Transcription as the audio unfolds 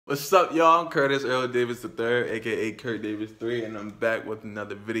What's up, y'all? I'm Curtis Earl Davis III, aka Kurt Davis 3, and I'm back with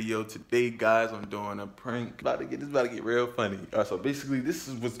another video. Today, guys, I'm doing a prank. This about to get real funny. Alright, so basically, this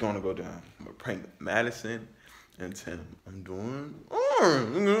is what's gonna go down. I'm gonna prank Madison and Tim. I'm doing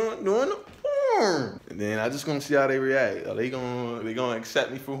the and then I just gonna see how they react. Are they gonna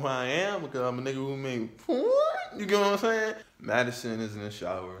accept me for who I am because I'm a nigga who made porn? You get what I'm saying? Madison is in the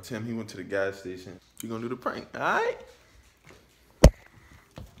shower. Tim, he went to the gas station. We gonna do the prank, alright?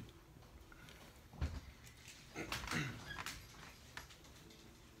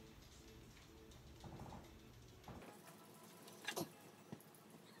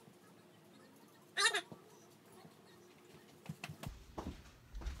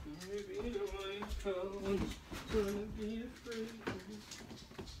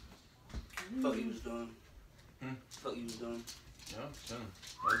 Fuck you was doing. Fuck you was doing. Yeah, chilling.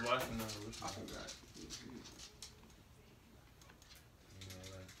 I was watching the original. I forgot.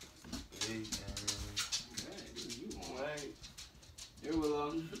 You alright. Here, Willow.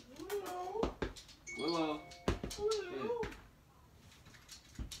 Willow. Yeah.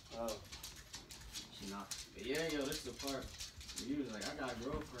 Oh. She not. But yeah, yo, this is the part. You was like, I got a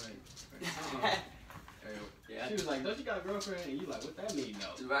girlfriend. Yeah, she was like, don't you got a girlfriend? And you like, what that mean,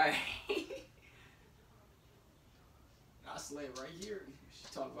 though? Right. I slay right here.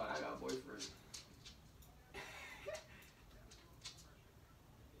 She talking about, I got a boyfriend.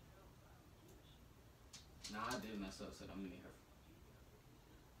 Nah, I did mess up, so I'm gonna need her.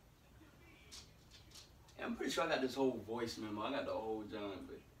 Yeah, I'm pretty sure I got this whole voice memo. I got the whole John,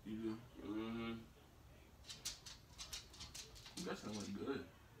 but You do? mm-hmm. You guys sound like good.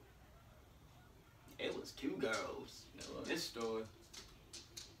 It was two girls. This story.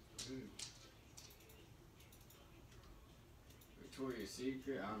 Victoria's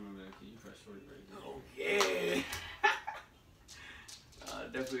Secret. I remember that. Can you press short right there? Oh yeah. I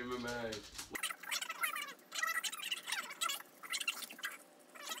definitely remember her.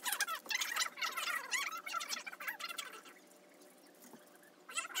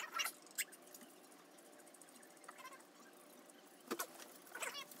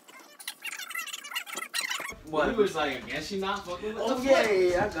 What? He was like, I guess she not fucking with us. Oh,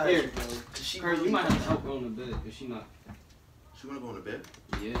 yeah, I got it. Here, you might have to help her on the bed if she not. She wanna go on the bed?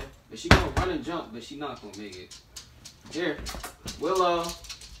 Yeah. But she gonna run and jump, but she not gonna make it. Here, Willow.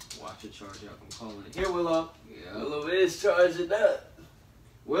 Watch it charge up. I'm calling it. Here, Willow. Yeah. Willow is charging up.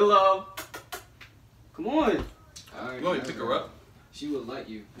 Willow. Come on. Alright. You want me to pick her up? She would like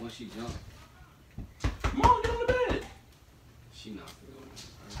you once she jump. Come on, get on the bed. She not feeling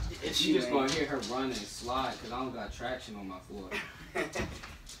it. She just gonna hear her run and slide because I don't got traction on my floor.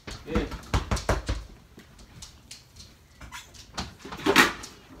 Yeah.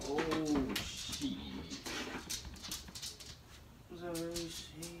 Oh shit.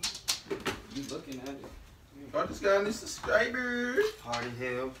 You looking at it? I just got any subscribers. Hard as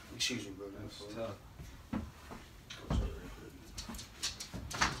hell. Excuse me, bro. That's tough.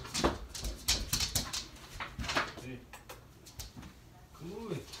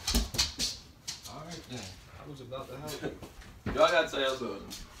 Good. Alright then. I was about to help you. Y'all gotta say something.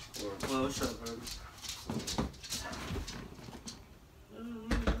 Well, what's up, bro?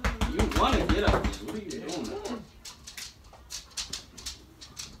 You wanna get up there. What are you doing?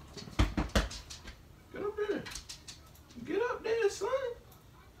 Get up there. Get up there, son.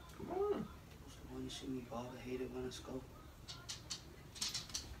 Come on. Want to see me bother hate it when it's go?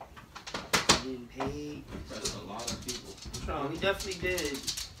 Getting paid. That's a lot of people. Oh, we definitely did.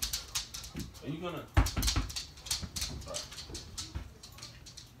 Are you gonna?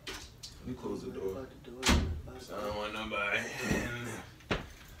 Let me close the door. So I don't want nobody in.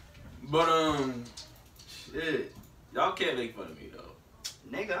 But shit. Y'all can't make fun of me though.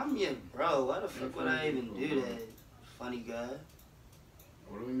 Nigga, I'm your bro. Why the fuck would I even do that? Funny guy.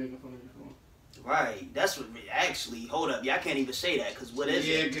 What are we making fun of you for? Right, that's what. Actually, hold up. Yeah, I can't even say that because what is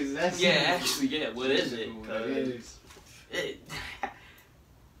it? Yeah, because that's. Yeah, actually, yeah. What is it? It.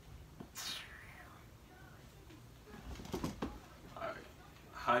 Alright.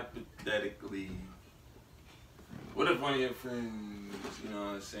 Hypothetically, what if one of your friends, you know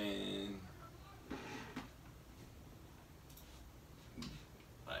what I'm saying,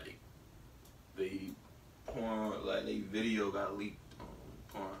 like they video got leaked on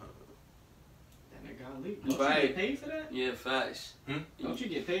Pornhub? That got leaked. Don't Right. you get paid for that? Yeah, facts. Don't you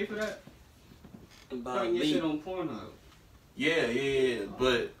get paid for that? About Putting your shit on Pornhub. Yeah,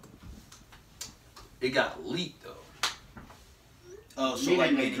 but it got leaked though. Oh, so Meaning like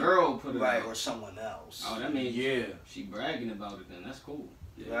the maybe girl put it right out. or someone else. Oh, that means Yeah. she bragging about it then. That's cool.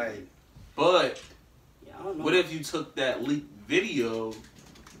 Right. But Yeah, I don't know. what if you took that leaked video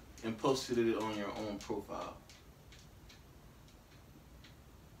and posted it on your own profile?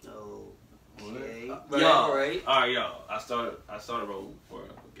 Okay. Right. Alright, yo. I started rolling for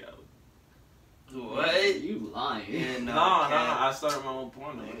a gal. What? You lying? Yeah, No, I started my own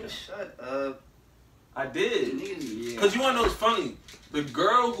porno. Nigga, shut up. I did. Yeah. Cause you wanna know what's funny? The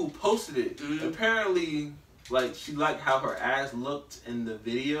girl who posted it, Mhm. apparently, like, she liked how her ass looked in the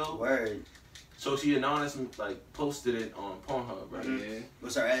video. Word. So she anonymously, like, posted it on Pornhub, right? Yeah.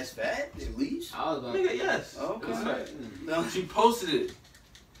 Was her ass fat? At least? I was about Nigga, yes. Okay. That's right. No. She posted it,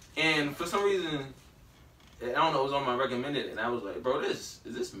 and for some reason, I don't know, it was on my recommended, and I was like, bro, is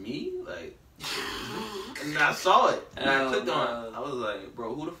this me? Like, and I saw it, and I clicked on it. I was like,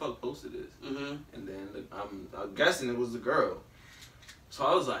 bro, who the fuck posted this? Mm-hmm. And then I'm guessing it was the girl. So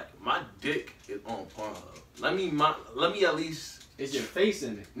I was like, my dick is on Pornhub. Let me at least. Is your face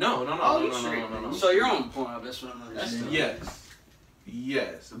in it? No. So you're on Pornhub, that's what I'm understanding.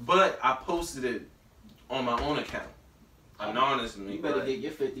 Yes. But I posted it on my own account. Anonymously. You better get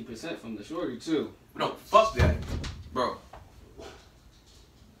your 50% from the shorty too. No, fuck that, bro.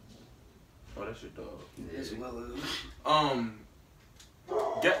 Oh, that's your dog. Yes, well,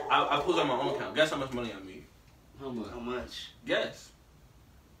 I posted on my own account. Guess how much money I made? How much? how much? Guess.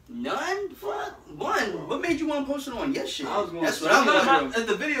 None? Fuck. One. What made you want to post it on your shit? I was gonna That's say, what I'm wondering.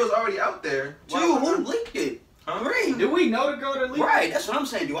 The video's already out there. Two, who leaked it? Huh? Three. Do we know the girl that leaked? Right, that's what I'm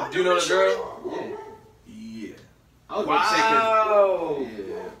saying. Do I Do you know the shorty? girl? Yeah. Yeah. I was about to say, Wow.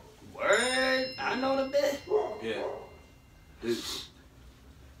 Yeah. Word. I know the bit. Yeah. It's,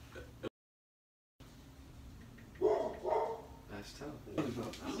 that's tough.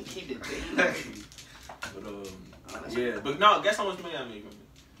 I'm gonna keep it big. but yeah. But no, guess how much money I made from it?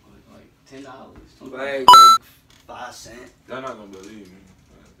 Like $10. Right, like 5 cents. Y'all not gonna believe me.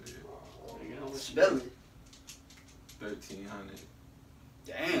 Spell it. 1,300.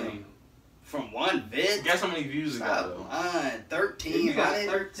 Damn. From one vid? Guess how many views it got Stop though? lying. If you got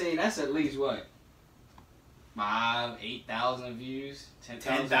 1,300. 13, that's at least what? 5,000, 8,000 views?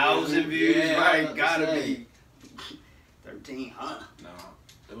 10,000 views. Yeah, Right, gotta say. be. 1,300. No,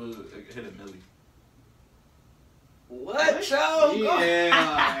 it hit a milli. What, Joe?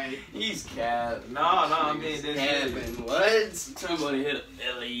 Yeah. He's cap. No, I mean He's this. capping. What? Somebody hit a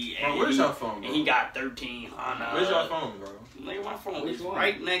Billy. Bro, where's your phone, bro? And he got 1,300. Where's your phone, bro? Nigga, my phone Which is one?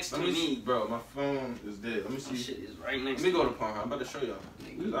 right next to Let me see, me. bro. My phone is dead. Let me My see. shit is right next Let me to go to Pornhub. I'm about to show y'all.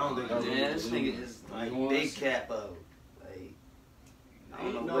 Cause I don't think I was Yeah, this nigga is like big cap up. Like, I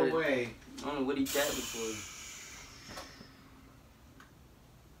don't Ain't know no way. I don't know what he capping for.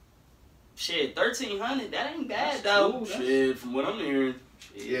 Shit, 1,300. That ain't bad That's though. cool, that's- Shit, from what I'm hearing.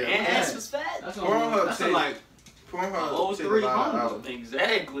 Yeah. And yeah. ass was fat. That's Pornhub that's take- like Pornhub Oh, take a lot 300. out.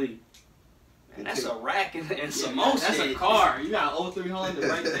 Exactly. Man, that's a rack and some more that's shit. a car. You got 0300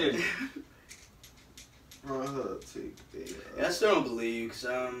 right there. Pornhub take I still don't believe, cause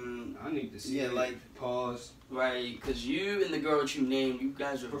I need to see Yeah, it. like- Pause. right, cause you and the girl that you named, you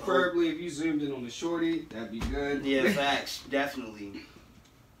guys are Preferably if you zoomed in on the shorty, that'd be good. Yeah, facts, definitely.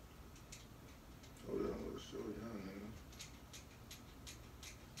 Hold on, I'll show y'all, nigga.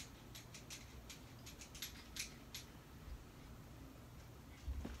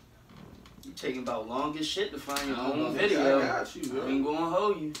 You taking about longest shit to find your I don't own know. video. I got you, I bro. ain't gonna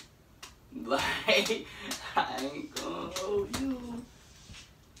hold you. Like, I ain't gonna hold you.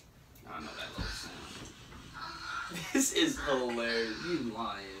 I know that little sound. This is hilarious. You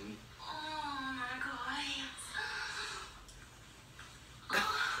lying.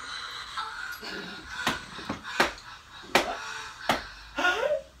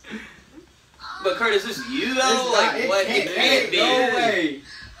 But Curtis, this is you though? It's Like, not- what? It can't be. No way.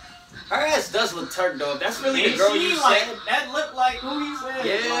 Her ass does look turned though. If that's really Ain't the girl she you like, said. that looked like who he said.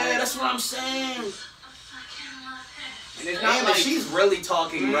 Yeah, like, that's what I'm saying. and it's Damn, not but like she's really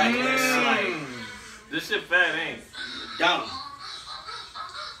talking reckless. Like, This shit fat ain't. dumb.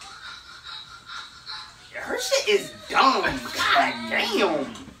 Yeah, her shit is dumb. God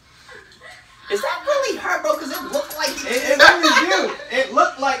damn. Is that really her, bro? Because it looked like it really do. It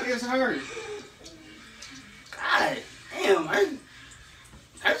looked like it's her. God damn, her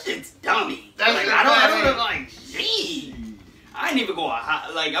shit's dummy. That's Like, the I thing. don't like, gee. I ain't even going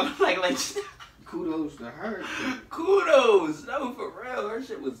hot. Like, I'm like, Kudos to her. kudos. No, for real. Her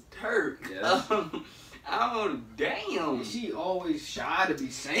shit was turk. Yeah. Oh, damn. She always shy to be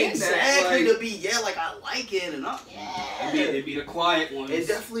saying Exactly, that. to be, yeah, like, I like it, and yeah. It'd be the quiet ones. It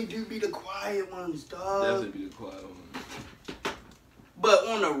definitely do be the quiet ones, dog. Definitely be the quiet one. But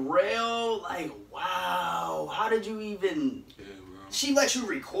on the rail, like, wow. How did you even... Yeah, bro. She let you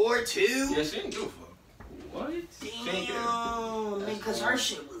record, too? Yeah, she didn't give a fuck. What? ain't care. Damn, That's because hard. her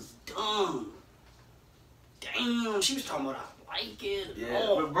shit was dumb. Damn, she was talking about I like it. Yeah,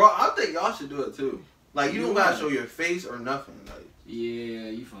 Oh. but bro, I think y'all should do it too. Like, you don't gotta show your face or nothing. Like, Yeah,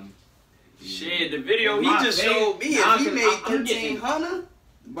 you funny. Shit, the video he My just face- showed me, Nah, if he made I'm getting- 1,300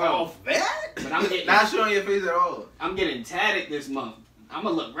 Bro, off that. but I'm getting not showing your face at all. I'm getting tatted this month. I'm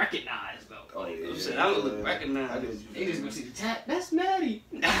gonna look recognized though. Oh, Like, yeah. Shit, I would look I recognized. did. they just gonna see the tat. That's Maddie.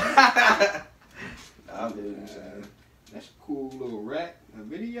 I get what you're saying. That's a cool little rack. A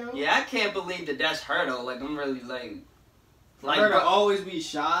video. Yeah, I can't believe that that's her though. Like I'm really like her to bro, always be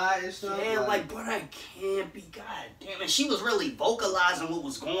shy and stuff. yeah, like but I can't be. God damn, and she was really vocalizing what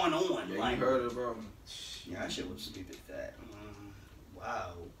was going on. Yeah, like, you heard it, bro. yeah, that shit was stupid fat.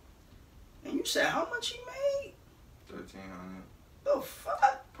 Wow. And you said how much he made? 1,300. The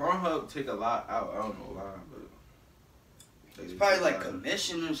fuck? Pornhub take a lot out. I don't know why, but It's probably like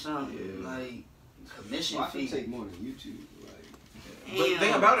commission or something. Yeah. Like commission Well, I can fee. take more than YouTube. Like, But the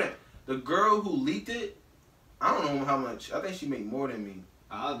thing about it, the girl who leaked it, I don't know how much. I think she made more than me.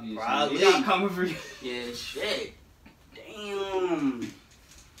 obviously, Probably. they not coming for you. Yeah, shit. Damn.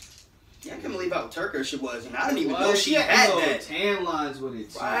 Yeah, I can't believe how Turkish she was, and I didn't even know she had little that. tan lines with it.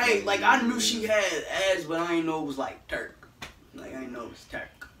 Too. Right, like I knew she had ass, but I didn't know it was like Turk. Like I didn't know it was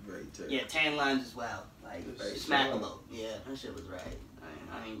Turk. Very terrible. Yeah, tan lines as well. Like Very smack a terrible. little. Yeah, that shit was right.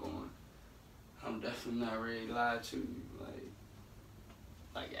 I ain't going. I'm definitely not ready to lie to you.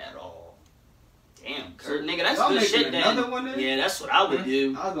 Like at all. Damn, Kurt, nigga, that's y'all good making shit. Then. another one then? Yeah, that's what I would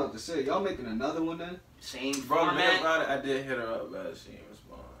do. I was about to say, y'all making another one then? Same Bro, man, format. about it, I did hit her up, but she ain't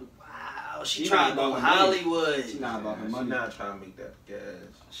respond. Wow, she She trying to not go about the money. Hollywood. She not about the She money. not trying to make that gas.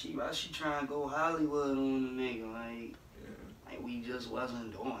 She trying to go Hollywood on the nigga. Like Yeah. we just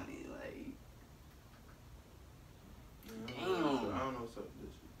wasn't doing it. Like I damn. don't know what's up with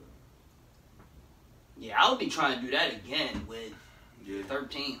this. Yeah, I would be trying to do that again with Yeah.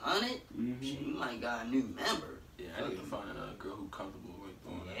 1,300. Mm-hmm. Shit, you might got a new member. Yeah, I need to find another girl who comfortable with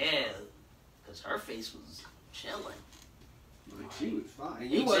doing that. Yeah, cause her face was chilling. Like, she was fine.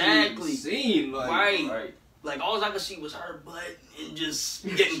 And Exactly. Wasn't even seen, like, Right. Like all I could see was her butt and just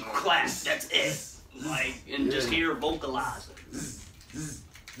getting clapped. That's it. Like and just hear her vocalizing.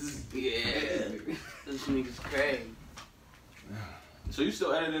 Yeah, this nigga's crazy. So you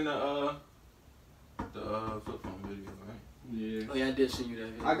still editing the flip phone video, right? Yeah. Oh yeah, I did send you that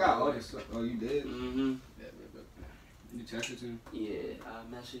video. I got all this stuff. Oh, you did? Mm-hmm. You texted to him? Yeah,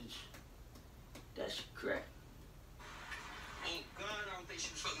 message. That's correct. Oh God, I don't think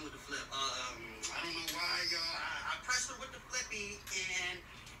she was fucking with the flip. I don't know why, y'all. I pressed her with the flippy, and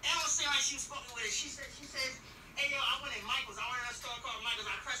it don't seem like she was fucking with it. She says, hey yo, I went in Michael's. I went in a store called Michael's.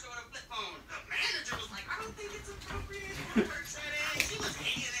 I pressed her with a flip phone. The manager was like, I don't think it's appropriate for her setting. She was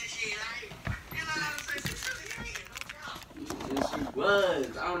hating that shit, right? You know what I'm saying? She was really hating, no doubt. And she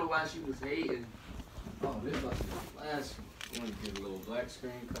was. I don't know why she was hating. Oh, this must be the last one. I want to get a little black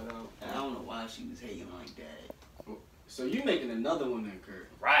screen cut out. I don't know why she was hating like that. So you making another one then, Kurt?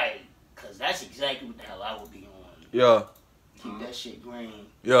 Right. Cause that's exactly what the hell I would be on. Yeah. Keep that shit green.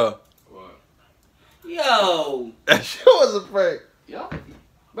 Yeah. What? Yo. That shit was a prank. Yo.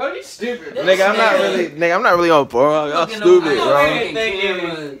 Bro, you stupid. This Nigga, I'm not really on porn. Y'all Fucking stupid, no- bro. Hey,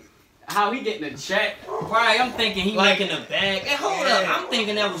 thinking how he getting a check. Right, I'm thinking he Like- making a bag. Hey, hold up. I'm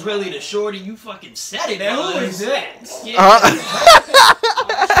thinking that was really the shorty. You fucking said it. Now, who was. is that? Yeah.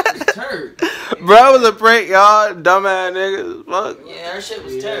 Turd. Bro, it was a prank, y'all. Dumbass niggas. Fuck. Yeah, her shit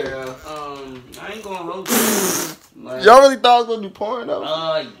was Yeah. terrible. I ain't gonna hold you. Like, Y'all really thought I was gonna do porn though?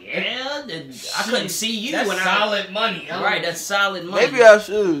 yeah. I couldn't see you That's when solid money. Huh? Right, that's solid money. Maybe I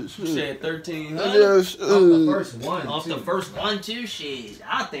should. You said 1,300. Maybe I Off the should. first one. Off too. the first one, too, shit.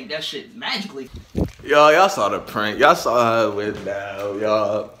 I think that shit magically. Y'all saw the prank. Y'all saw her with now,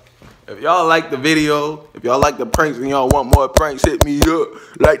 y'all. If y'all like the video, if y'all like the pranks and y'all want more pranks, hit me up.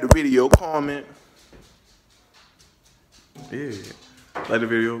 Like the video, comment. Yeah. Like the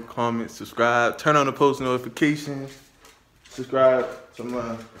video, comment, subscribe, turn on the post notifications, subscribe to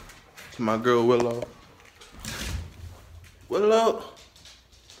my girl Willow. But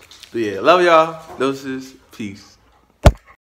yeah, love y'all. Doses. Peace.